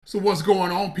So what's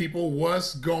going on, people?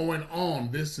 What's going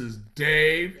on? This is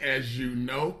Dave, as you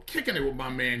know, kicking it with my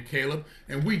man Caleb,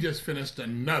 and we just finished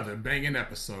another banging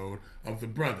episode of the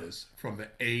Brothers from the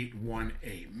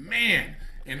 818. Man,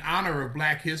 in honor of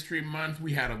Black History Month,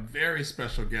 we had a very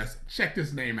special guest. Check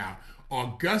this name out.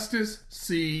 Augustus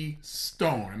C.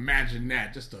 Stone. Imagine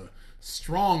that. Just a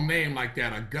strong name like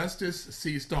that. Augustus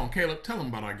C. Stone. Caleb, tell them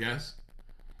about our guest.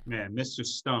 Man, Mr.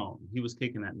 Stone, he was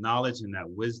kicking that knowledge and that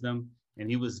wisdom, and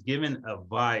he was giving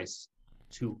advice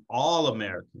to all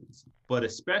Americans, but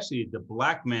especially the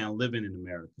Black man living in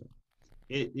America.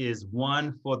 It is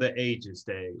one for the ages,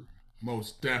 Dave.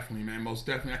 Most definitely, man. Most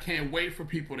definitely. I can't wait for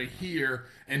people to hear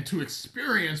and to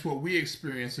experience what we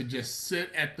experience, to just sit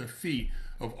at the feet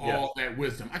of all Yes. that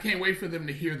wisdom. I can't wait for them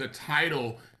to hear the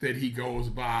title that he goes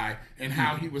by and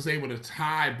how he was able to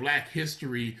tie Black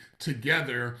history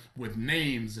together with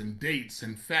names and dates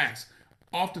and facts.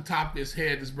 Off the top of his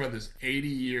head, this brother's 80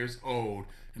 years old,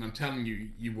 and I'm telling you,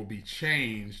 you will be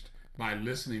changed by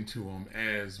listening to him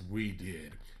as we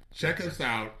did. Check us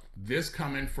out this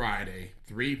coming Friday,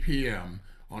 3 p.m.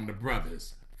 on the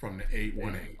Brothers from the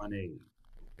 818. 818.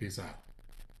 Peace out.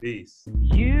 Peace.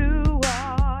 You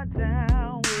are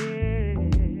down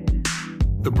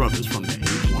with The Brothers from the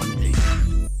 818.